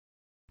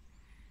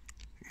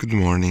Good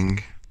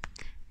morning.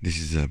 This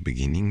is the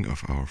beginning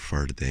of our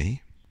third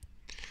day.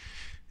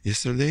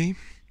 Yesterday,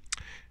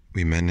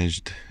 we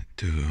managed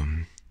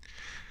to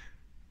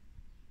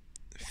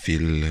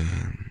fill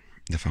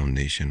the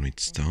foundation with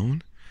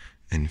stone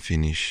and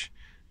finish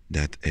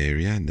that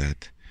area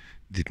that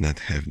did not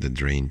have the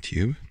drain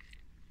tube.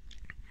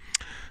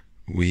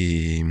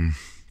 We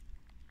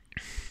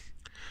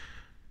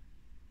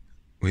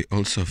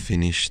also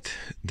finished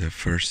the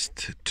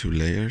first two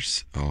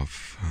layers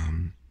of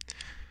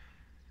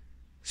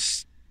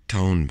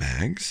stone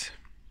bags,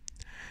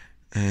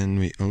 and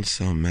we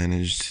also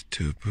managed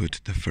to put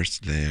the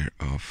first layer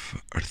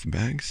of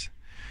earthbags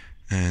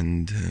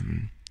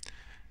and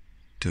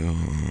to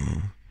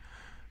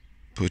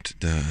put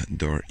the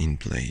door in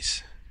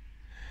place.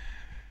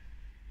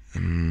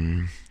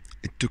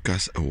 It took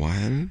us a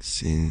while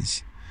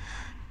since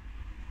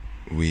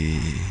we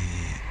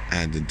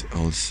added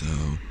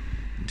also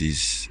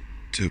these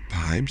two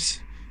pipes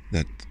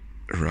that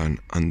run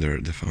under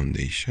the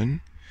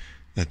foundation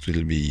that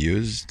will be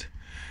used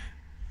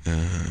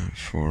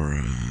for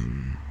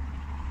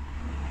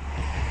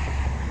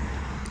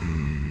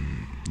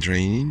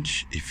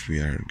drainage if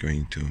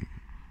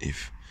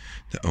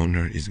the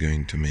owner is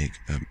going to make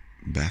a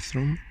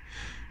bathroom,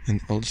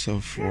 and also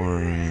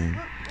for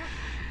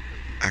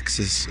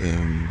access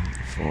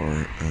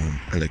for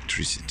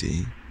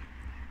electricity.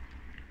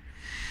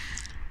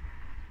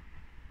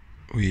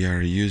 We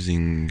are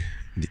using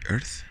the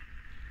earth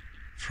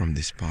from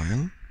this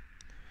pile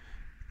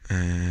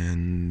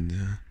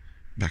and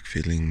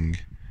backfilling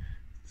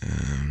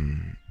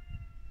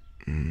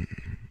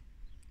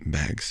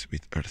bags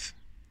with earth.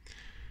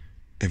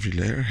 Every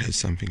layer has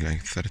something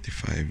like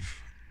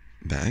 35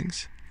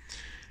 bags,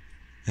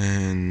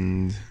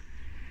 and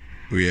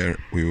we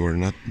were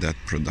not that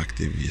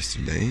productive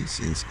yesterday,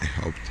 since I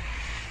hoped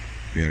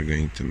we are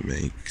going to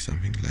make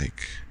something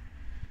like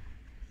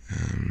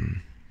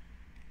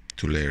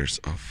 2 layers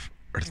of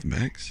earth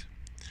bags.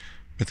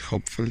 But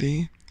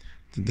hopefully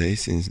today,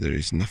 since there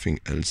is nothing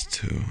else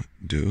to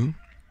do,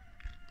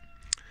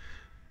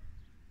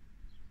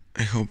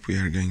 I hope we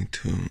are going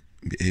to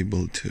be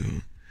able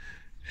to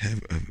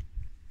have a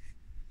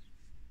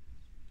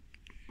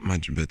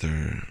much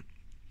better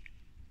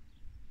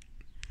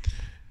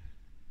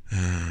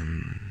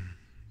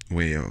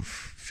way of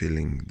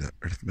filling the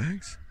earth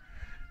bags,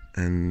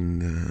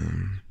 and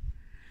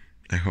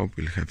I hope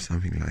we'll have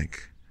something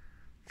like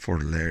 4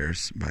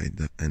 layers by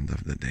the end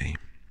of the day.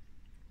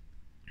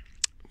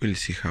 We'll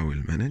see how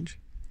we'll manage.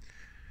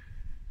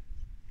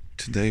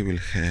 Today we'll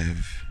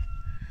have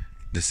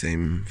the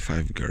same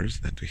 5 girls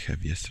that we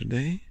have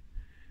yesterday.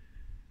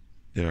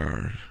 There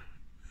are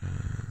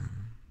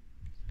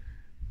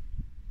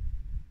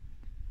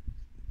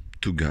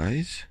 2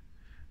 guys,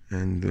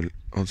 and we'll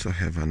also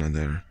have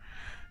another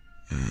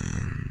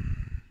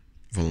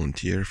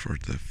volunteer for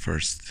the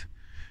first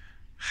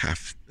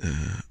half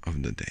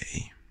of the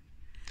day.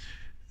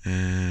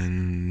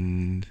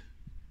 And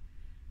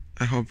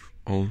I hope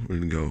all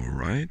will go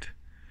right,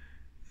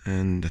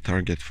 and the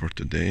target for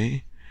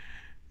today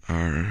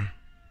are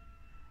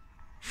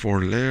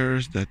 4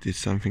 layers. That is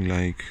something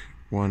like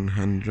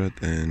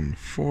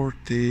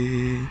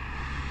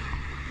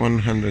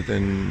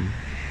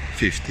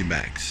 150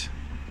 bags.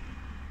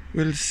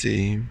 We'll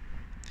see.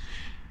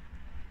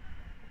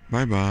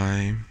 Bye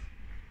bye.